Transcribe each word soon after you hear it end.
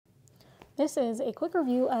This is a quick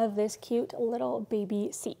review of this cute little baby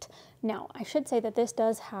seat. Now, I should say that this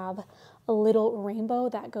does have a little rainbow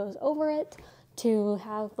that goes over it to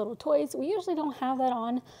have little toys. We usually don't have that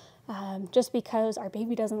on just because our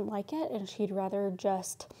baby doesn't like it and she'd rather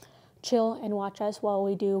just chill and watch us while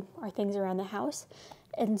we do our things around the house.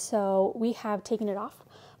 And so we have taken it off,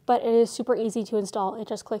 but it is super easy to install. It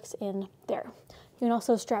just clicks in there. You can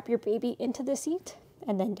also strap your baby into the seat,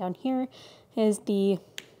 and then down here is the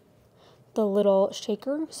little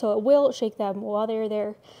shaker, so it will shake them while they're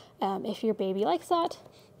there if your baby likes that.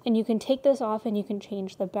 And you can take this off and you can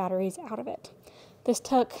change the batteries out of it. This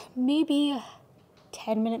took maybe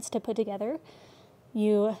 10 minutes to put together.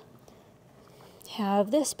 You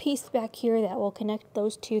have this piece back here that will connect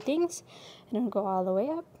those two things, and it'll go all the way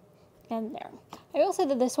up and there. I will say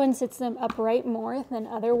that this one sits them upright more than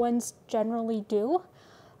other ones generally do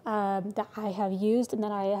that I have used and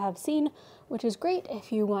that I have seen, which is great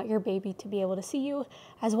if you want your baby to be able to see you,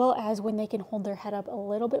 as well as when they can hold their head up a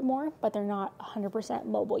little bit more, but they're not 100%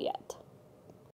 mobile yet.